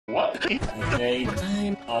Okay,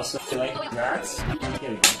 I'm also like that. Here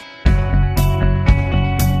we go.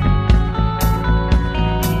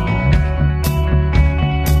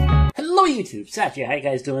 Hello YouTube, Satya, how you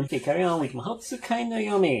guys doing? Okay, carry on with Mahoutsukai no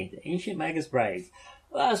Yome, the ancient Magus bride.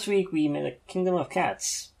 Last week we met a kingdom of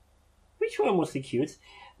cats, which were mostly cute,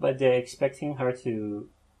 but they're expecting her to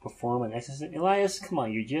perform an exorcism. Elias, come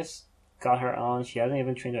on, you just got her on, she hasn't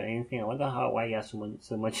even trained or anything. I wonder why you have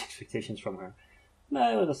so much expectations from her. No,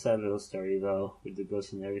 it was a sad little story though, with the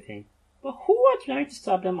ghosts and everything. But who are trying to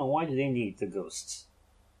stop them and why do they need the ghosts?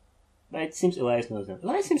 But it seems Elias knows them.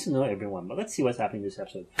 Elias seems to know everyone, but let's see what's happening this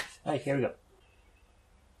episode. Alright, here we go.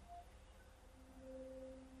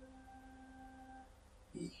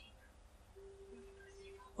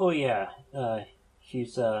 Oh yeah,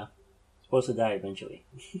 she's supposed to die eventually.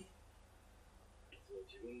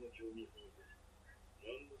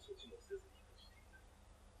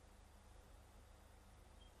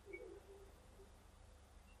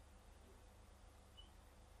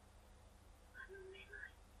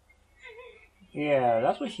 Yeah,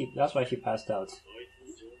 that's why she passed out.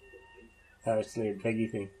 It's the Peggy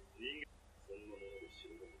thing.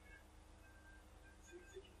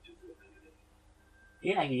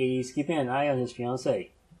 Yeah, he's keeping an eye on his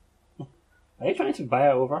fiancée. Are they trying to buy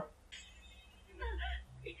her over?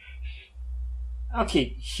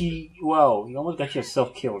 Okay, wow, you almost got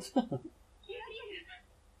yourself killed.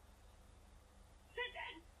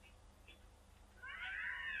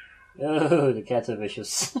 Oh, the cats are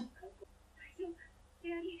vicious.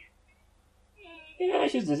 Yeah,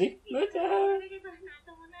 she's dizzy, but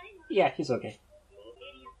yeah, she's okay.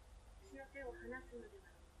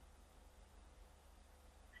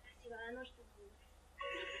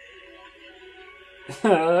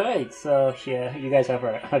 Alright, so yeah, you guys have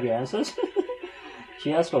your answers?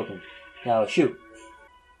 She has spoken. Now shoot.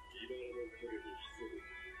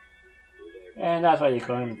 And that's why you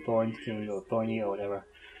call him Thorn King or Thorny or whatever.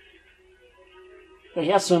 But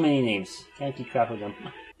he has so many names, can't keep track of them.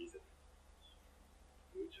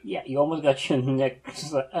 Yeah, you almost got your neck.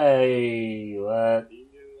 Hey, what?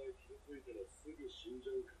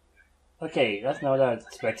 Okay, that's not what I was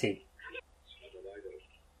expecting.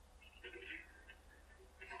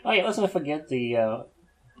 Oh yeah, let's not forget the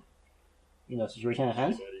situation at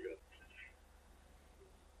hand.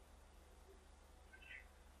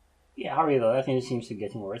 Yeah, hurry though, I think it seems to be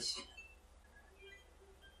getting worse.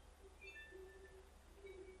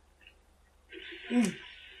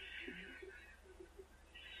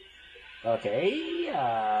 Okay,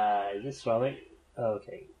 is this swelling?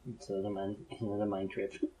 Okay, it's another mind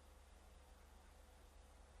trip.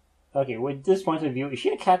 Okay, with this point of view, is she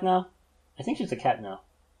a cat now? I think she's a cat now.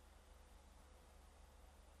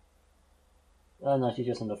 Oh no, she's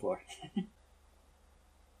just on the floor.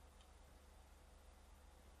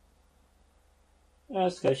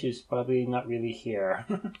 That's because she's probably not really here.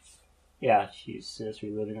 Yeah, she's just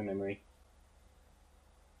reliving a memory.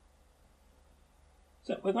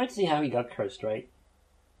 So, we're going to see how he got cursed, right?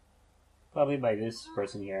 Probably by this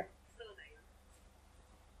person here.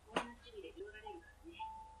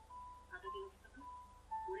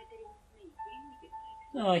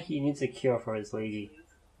 Oh, he needs a cure for his lady.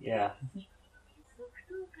 Yeah.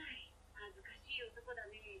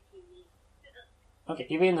 Okay,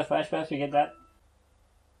 even in the flashbacks we get that?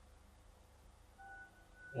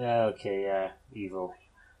 Okay, yeah, evil.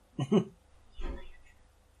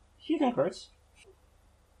 She can curse.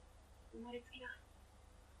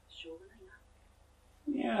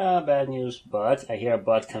 Yeah, bad news, but I hear a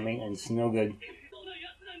but coming and it's no good.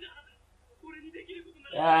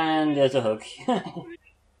 And there's a hook.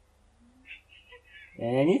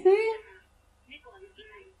 Anything?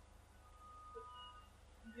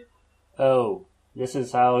 Oh, this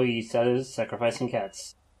is how he started sacrificing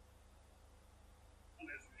cats.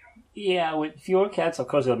 Yeah, with fewer cats, of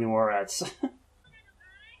course there'll be more rats.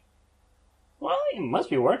 Well, it must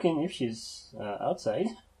be working if she's outside.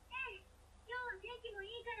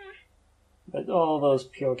 But all those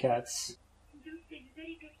pure cats.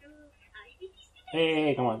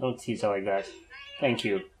 Hey, come on, don't tease her like that. Thank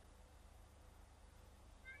you.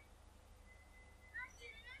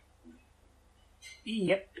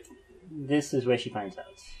 Yep, this is where she finds out.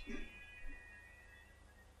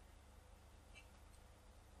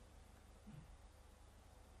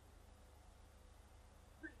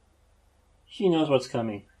 She knows what's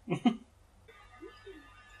coming.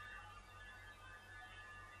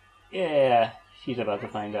 Yeah, she's about to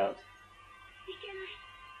find out.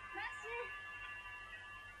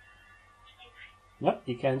 Nope,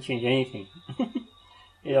 you can't change anything.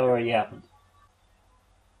 It already happened.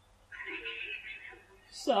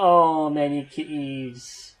 So many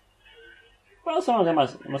kitties. Well, some of them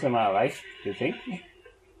most of them are alive, you think?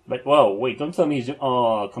 But whoa, wait, don't tell me he's...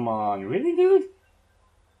 Oh, come on. Really, dude?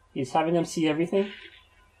 He's having them see everything?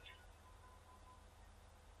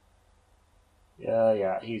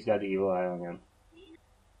 Yeah, he's got the evil eye on him.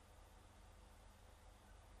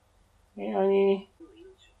 Hey, honey.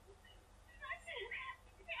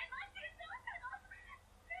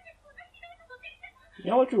 You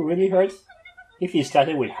know what would really hurt? If he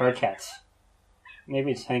started with her cats.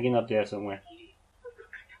 Maybe it's hanging up there somewhere.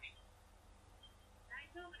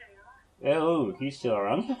 Oh, he's still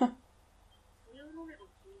around?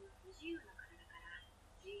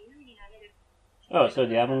 Oh, so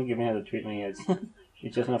they haven't given her the treatment yet.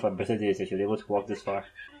 It's just not for birthday that she's able to walk this far.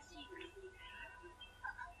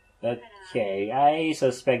 Okay, I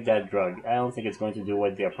suspect that drug. I don't think it's going to do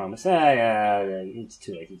what they're promised. It's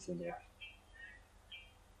too late, it's in there.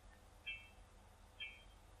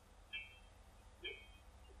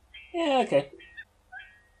 Yeah, okay.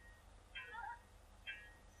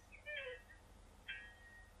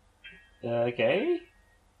 Okay.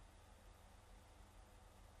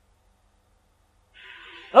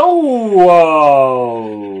 Oh,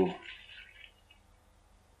 whoa!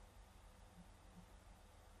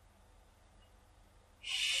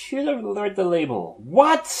 Should have learned the label.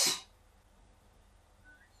 What?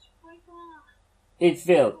 It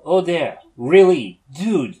failed. Oh, there. Really?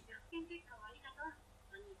 Dude.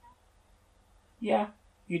 Yeah,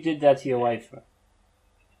 you did that to your wife.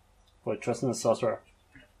 For trusting the sorcerer.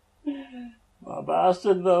 Oh,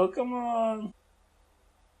 bastard, though. Come on.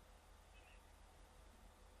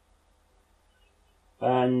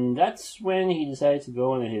 And that's when he decided to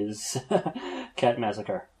go on his cat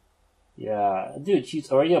massacre. Yeah, dude,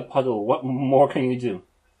 she's already a puddle. What more can you do?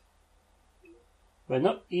 But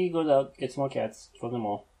nope, he goes out, gets more cats, kills them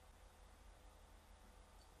all.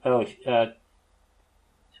 Oh,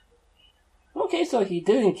 okay, so he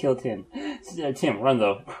didn't kill Tim. Tim, run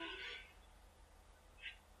though.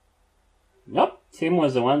 Nope, Tim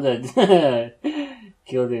was the one that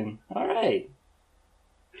killed him. Alright.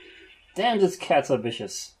 Damn, these cats are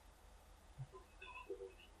vicious.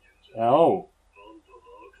 Oh.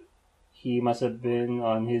 He must have been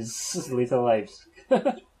on his later lives.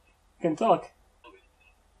 Can talk.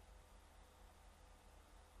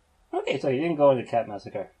 Okay, so he didn't go on the cat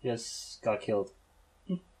massacre. Just got killed.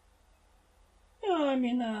 Oh, I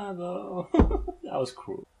mean, though. That was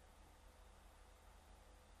cruel.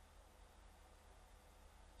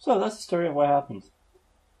 So that's the story of what happened.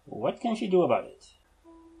 What can she do about it?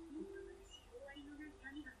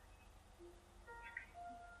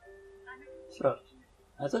 So,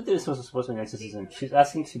 I thought this was supposed to be an exorcism. She's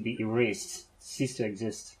asking to be erased, cease to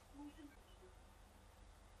exist.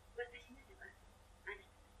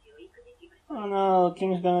 Oh no,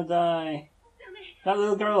 King's gonna die. That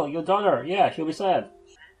little girl, your daughter, yeah, she'll be sad.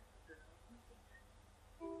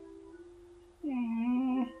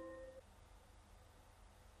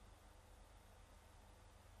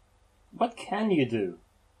 What can you do?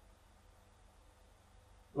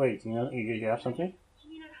 Wait, you have something?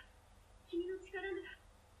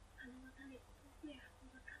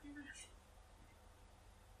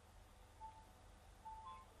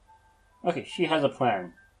 Okay, she has a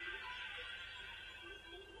plan.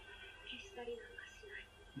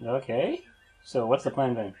 Okay, so what's the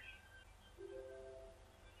plan then?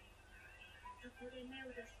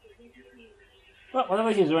 Well,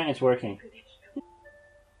 whatever she's doing, it's working.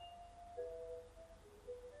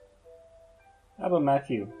 How about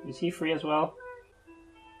Matthew? Is he free as well?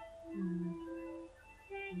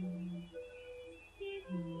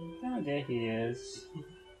 Oh, there he is.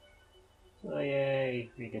 So yay,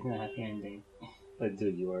 we're getting a happy ending. But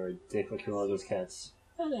dude, you are a dick for killing all those cats.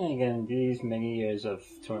 And then again, these many years of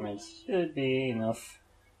torment should be enough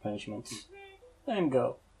punishment. Let him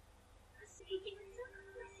go.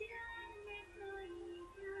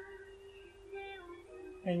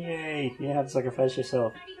 And yay, you have to sacrifice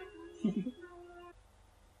yourself.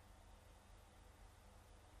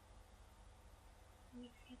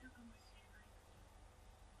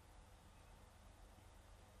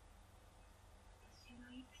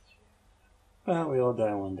 Well, we all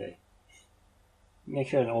die one day. Make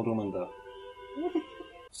sure an old woman though.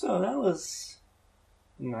 So that was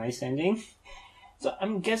a nice ending. So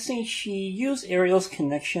I'm guessing she used Ariel's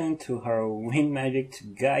connection to her wind magic to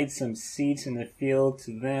guide some seeds in the field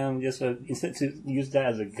to them, just so, instead to use that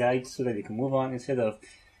as a guide so that they can move on instead of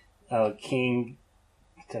King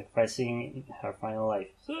sacrificing her final life.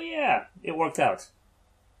 So yeah, it worked out.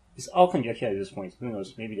 It's all conjecture at this point. Who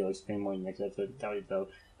knows? Maybe they'll explain more in the next episode. Doubt it though.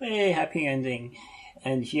 Hey, happy ending.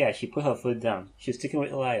 And yeah, she put her foot down. She's sticking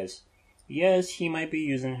with Elias. Yes, he might be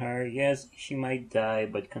using her. Yes, she might die,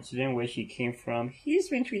 but considering where she came from, he's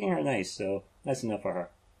been treating her nice, so that's enough for her.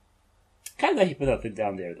 Kind of glad he put that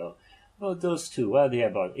down there, though. Oh, those two, what are they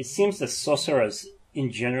about? It seems the sorcerers, in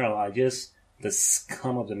general, are just the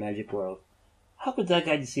scum of the magic world. How could that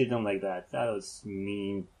guy deceive them like that? That was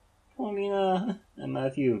mean. Poor Mina and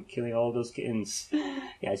Matthew killing all those kittens.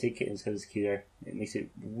 Yeah, I say kittens because it's cuter. It makes it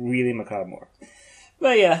really macabre more.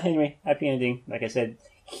 But yeah, anyway, happy ending. Like I said,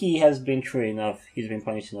 he has been through enough. He's been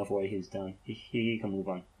punished enough for what he's done. He can move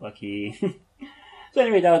on. Lucky. So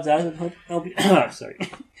anyway, that was that. Sorry.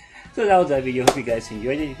 So that was that video. Hope you guys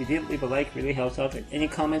enjoyed it. If you did, leave a like. Really helps out. And any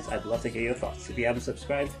comments, I'd love to hear your thoughts. If you haven't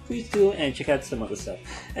subscribed, please do. And check out some other stuff.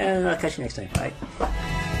 And I'll catch you next time. Bye.